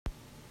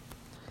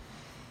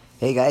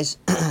Hey guys,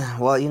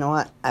 well, you know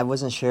what? I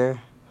wasn't sure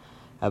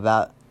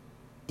about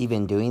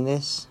even doing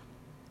this,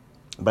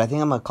 but I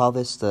think I'm gonna call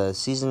this the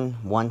season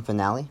 1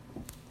 finale.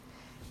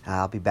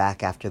 I'll be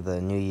back after the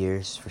New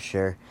Year's for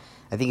sure.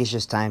 I think it's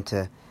just time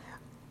to,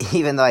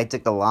 even though I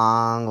took a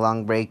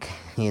long break,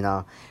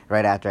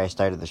 right after I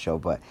started the show,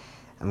 but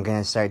I'm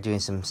gonna start doing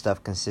some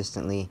stuff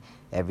consistently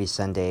every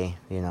Sunday,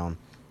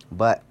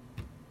 But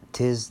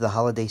 'tis the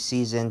holiday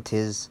season,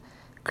 'tis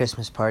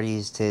Christmas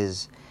parties,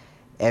 'tis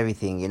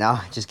everything,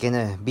 just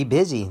gonna be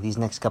busy these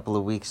next couple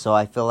of weeks. So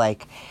I feel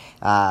like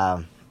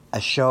a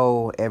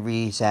show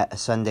every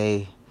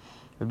Sunday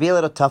would be a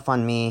little tough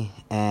on me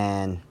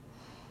and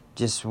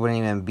just wouldn't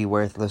even be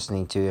worth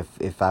listening to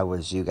if I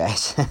was you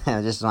guys.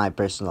 Just my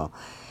personal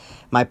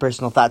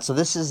thoughts. So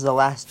this is the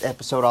last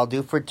episode I'll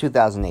do for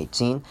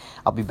 2018.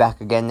 I'll be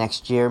back again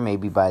next year,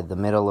 maybe by the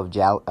middle of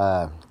July.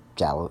 I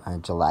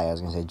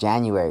was gonna say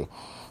January,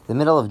 the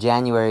middle of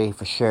January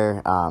for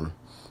sure.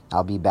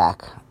 I'll be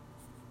back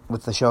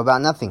with the show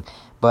about nothing.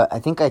 But I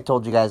think I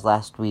told you guys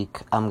last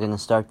week I'm going to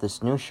start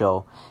this new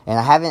show, and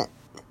I haven't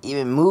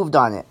even moved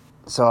on it.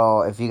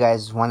 So if you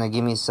guys want to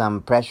give me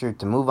some pressure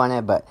to move on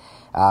it, but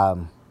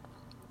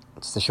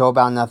it's the show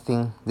about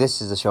nothing.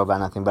 This is the show about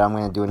nothing, but I'm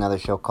going to do another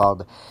show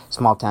called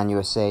Small Town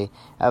USA.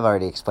 I've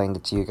already explained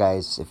it to you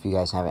guys. If you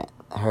guys haven't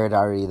heard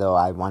already, though,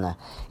 I want to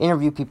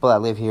interview people that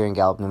live here in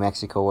Gallup, New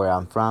Mexico, where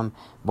I'm from,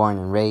 born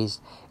and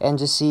raised, and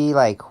just see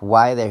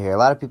why they're here. A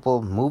lot of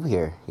people move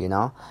here,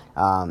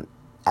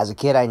 as a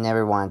kid, I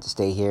never wanted to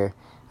stay here.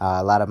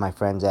 A lot of my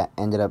friends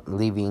ended up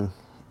leaving,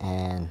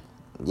 and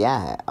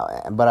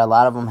but a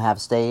lot of them have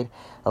stayed.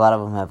 A lot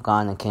of them have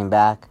gone and came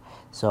back.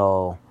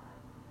 So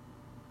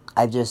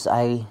I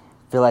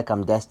feel like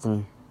I'm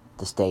destined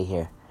to stay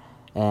here,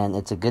 and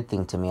it's a good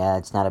thing to me.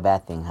 It's not a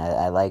bad thing.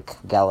 I like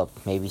Gallup.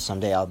 Maybe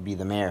someday I'll be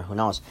the mayor. Who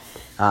knows?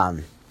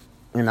 And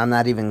I'm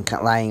not even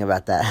lying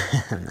about that.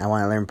 I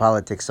want to learn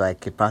politics so I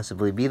could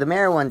possibly be the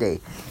mayor one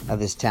day of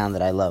this town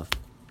that I love.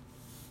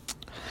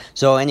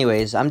 So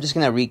anyways, I'm just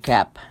going to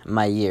recap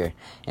my year.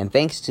 And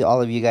thanks to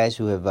all of you guys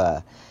who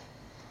have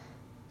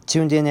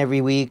tuned in every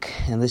week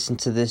and listened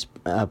to this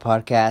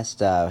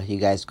podcast. You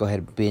guys go ahead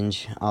and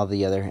binge all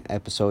the other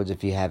episodes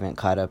if you haven't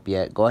caught up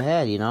yet. Go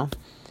ahead,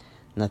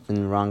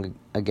 Nothing wrong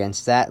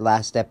against that.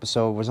 Last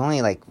episode was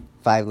only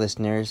 5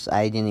 listeners.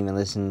 I didn't even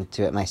listen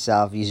to it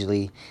myself.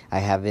 Usually I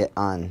have it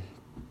on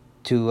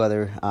 2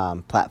 other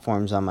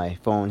platforms on my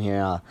phone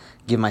here. I'll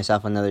give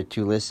myself another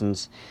 2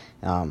 listens,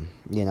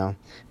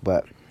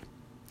 but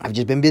I've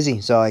just been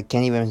busy, so I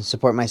can't even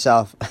support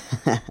myself.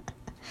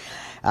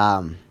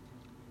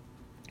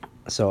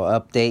 So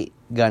update,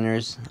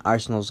 Gunners.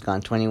 Arsenal's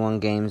gone 21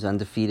 games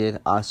undefeated.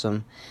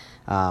 Awesome.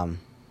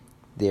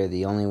 They're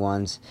the only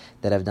ones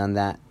that have done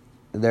that.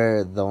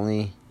 They're the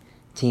only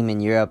team in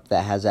Europe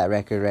that has that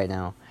record right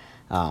now.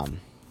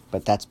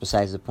 But that's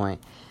besides the point.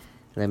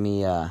 Let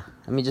me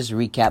just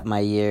recap my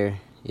year.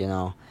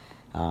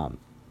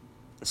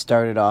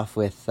 Started off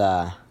with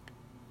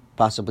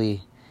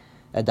possibly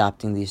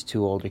adopting these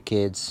 2 older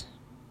kids.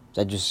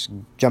 So just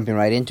jumping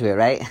right into it,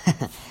 right?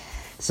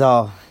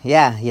 So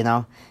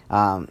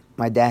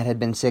my dad had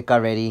been sick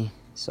already,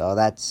 so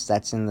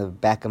that's in the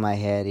back of my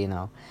head,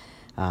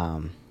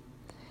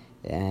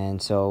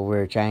 and so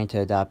we're trying to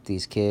adopt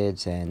these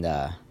kids, and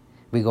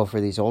we go for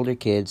these older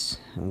kids.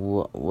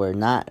 We're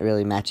not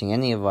really matching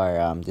any of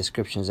our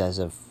descriptions as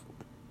of,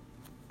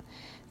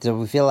 so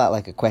we fill out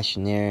a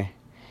questionnaire.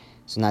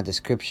 It's not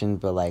description,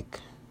 but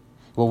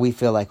we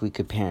feel like we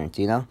could parent,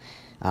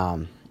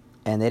 and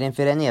they didn't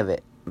fit any of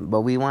it,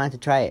 but we wanted to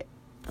try it.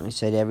 We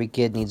said every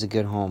kid needs a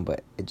good home,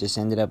 but it just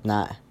ended up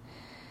not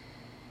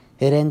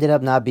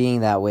being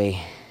that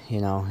way.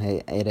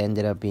 It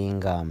ended up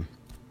being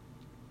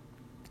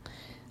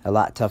a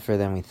lot tougher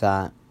than we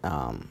thought,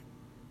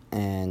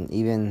 and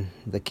even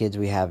the kids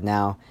we have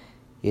now,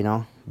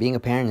 being a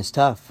parent is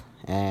tough,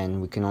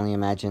 and we can only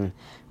imagine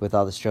with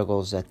all the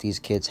struggles that these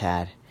kids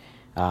had,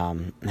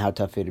 how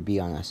tough it would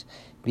be on us.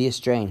 Be a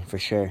strain for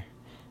sure.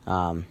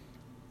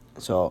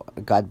 So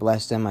God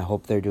bless them. I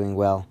hope they're doing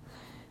well.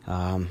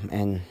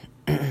 And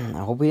I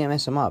hope we didn't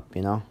mess them up,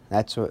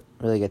 That's what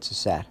really gets us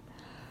sad.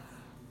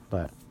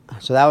 But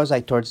so that was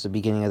towards the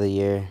beginning of the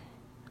year,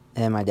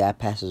 and my dad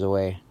passes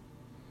away.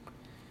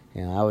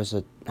 That was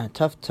a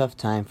tough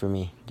time for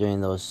me during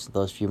those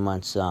few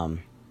months.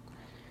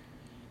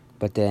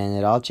 But then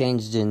it all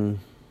changed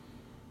in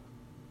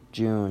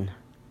June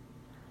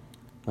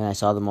when I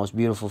saw the most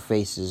beautiful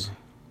faces,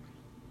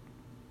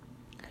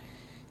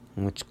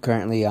 which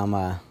currently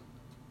I'm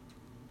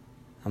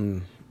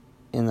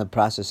in the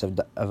process of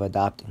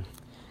adopting.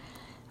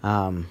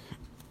 And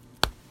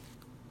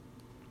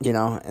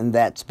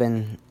that's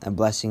been a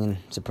blessing and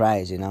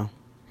surprise,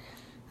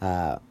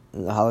 The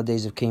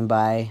holidays have came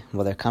by.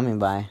 Well, they're coming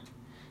by.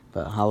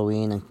 But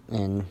Halloween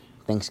and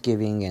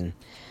Thanksgiving, and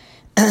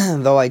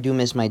though I do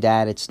miss my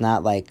dad, it's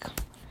not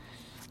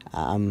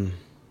I'm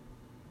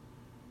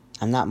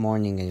not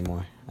mourning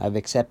anymore. I've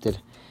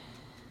accepted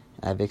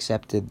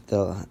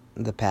the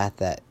path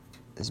that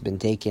has been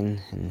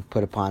taken and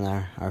put upon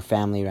our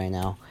family right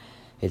now.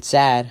 It's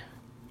sad.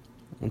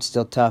 It's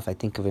still tough. I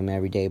think of him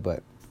every day,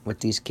 but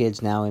with these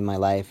kids now in my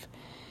life,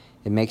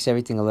 it makes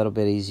everything a little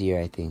bit easier,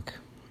 I think.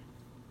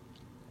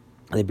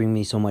 They bring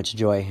me so much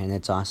joy, and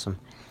it's awesome.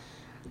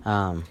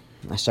 I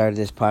started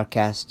this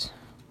podcast.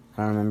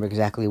 I don't remember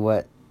exactly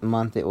what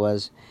month it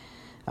was,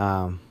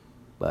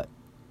 but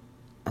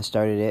I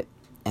started it,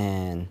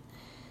 and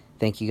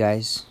thank you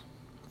guys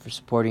for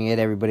supporting it.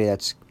 Everybody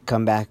that's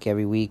come back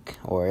every week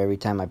or every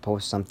time I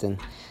post something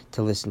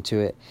to listen to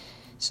it.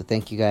 So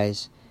thank you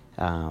guys.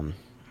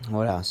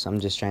 What else? I'm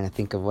just trying to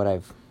think of what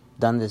I've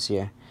done this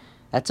year.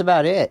 That's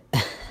about it.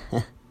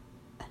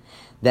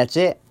 That's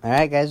it. All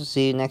right, guys. We'll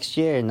see you next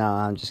year. No,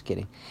 I'm just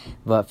kidding.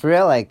 But for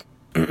real, like,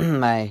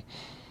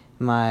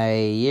 my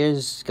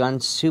year's gone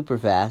super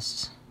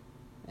fast.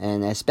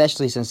 And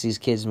especially since these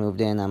kids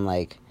moved in, I'm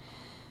like,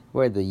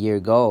 where'd the year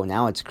go?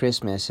 Now it's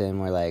Christmas,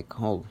 and we're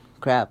like, oh,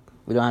 crap.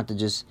 We don't have to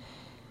just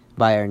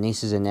buy our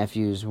nieces and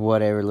nephews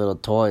whatever little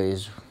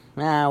toys.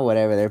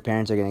 Whatever. Their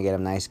parents are going to get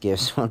them nice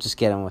gifts. We'll just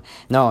get them.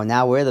 No,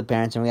 now we're the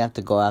parents, and we have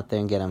to go out there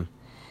and get them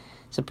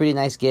some pretty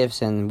nice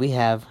gifts, and we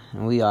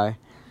are.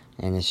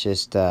 And it's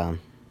just,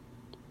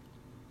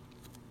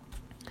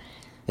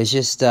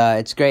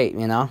 it's great,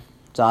 you know?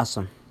 It's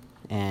awesome.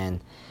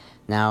 And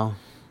now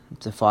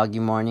it's a foggy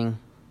morning.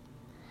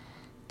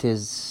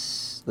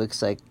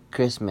 Looks like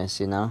Christmas,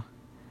 you know?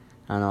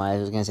 I don't know, I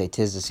was going to say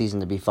 'tis the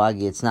season to be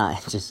foggy. It's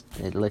not.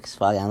 It looks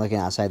foggy. I'm looking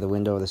outside the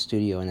window of the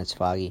studio, and it's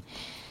foggy.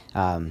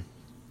 So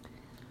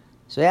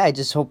yeah, I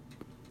just hope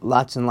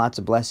lots and lots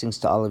of blessings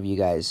to all of you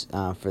guys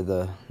for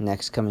the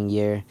next coming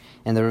year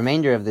and the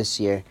remainder of this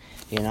year.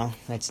 You know,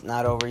 it's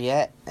not over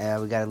yet.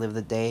 We got to live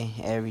the day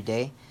every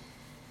day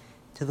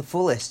to the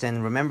fullest,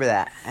 and remember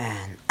that.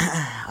 And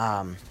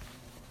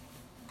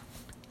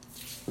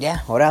yeah,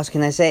 what else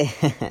can I say?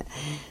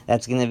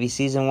 That's gonna be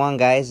season 1,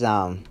 guys.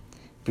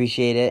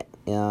 Appreciate it.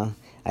 You know,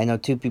 I know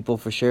 2 people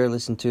for sure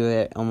listen to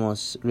it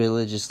almost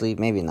religiously.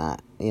 Maybe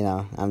not. You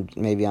know,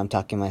 I'm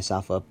talking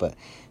myself up, but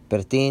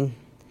Bertin,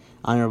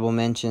 honorable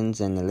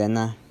mentions, and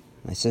Elena,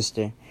 my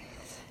sister.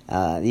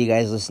 You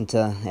guys listen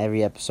to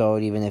every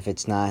episode, even if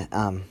it's not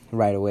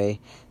right away.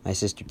 My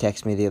sister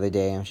texted me the other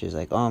day, and she was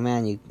like, "Oh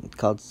man, you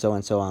called so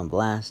and so on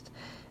blast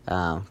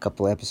a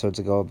couple episodes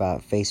ago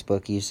about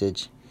Facebook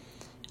usage."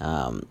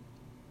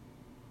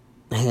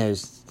 And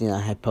there's, I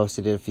had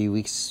posted it a few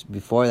weeks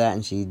before that,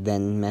 and she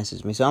then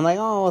messaged me. So I'm like,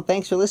 "Oh, well,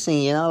 thanks for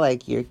listening.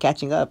 Like you're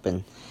catching up,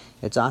 and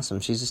it's awesome."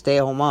 She's a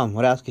stay-at-home mom.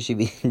 What else could she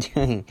be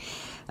doing?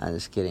 I'm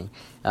just kidding.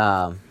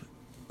 But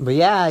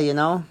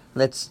yeah,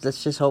 let's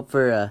just hope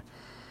for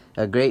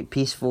a great,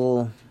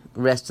 peaceful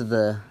rest of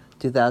the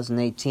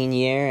 2018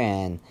 year,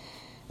 and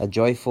a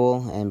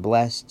joyful and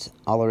blessed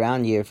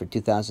all-around year for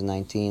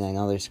 2019. I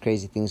know there's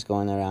crazy things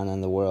going around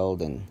in the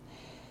world, and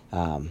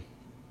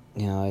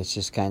it's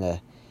just kind of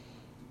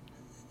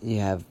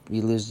you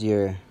lose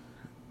your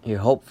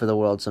hope for the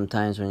world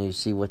sometimes when you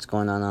see what's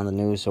going on the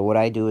news. So what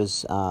I do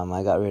is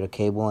I got rid of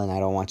cable, and I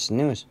don't watch the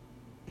news.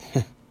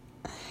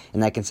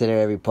 And I consider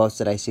every post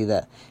that I see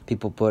that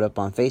people put up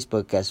on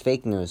Facebook as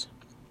fake news.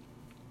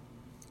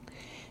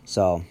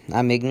 So,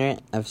 I'm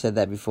ignorant. I've said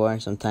that before.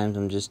 Sometimes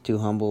I'm just too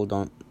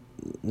humble.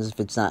 If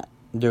it's not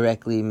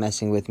directly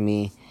messing with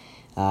me,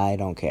 I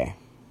don't care.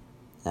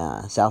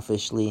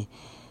 Selfishly,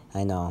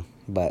 I know.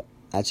 But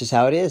that's just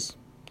how it is.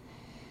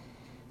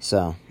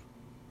 So,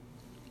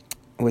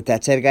 with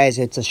that said, guys,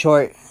 it's a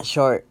short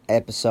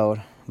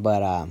episode.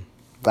 But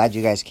glad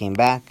you guys came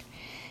back.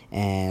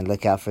 And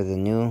look out for the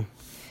new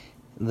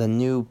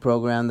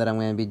program that I'm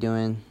going to be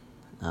doing.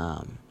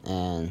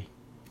 And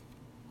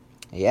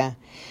yeah,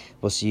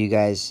 we'll see you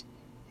guys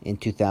in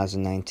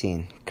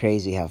 2019.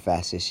 Crazy how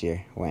fast this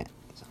year went.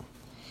 So,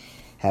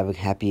 have a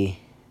happy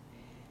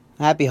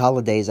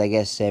holidays, I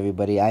guess, to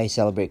everybody. I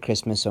celebrate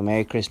Christmas, so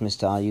Merry Christmas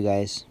to all you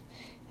guys.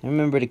 And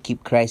remember to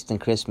keep Christ in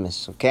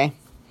Christmas, okay?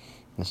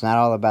 It's not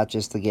all about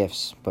just the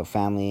gifts, but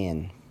family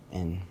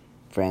and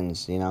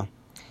friends,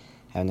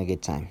 having a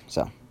good time.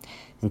 So,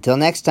 until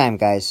next time,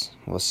 guys,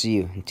 we'll see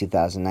you in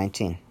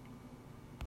 2019.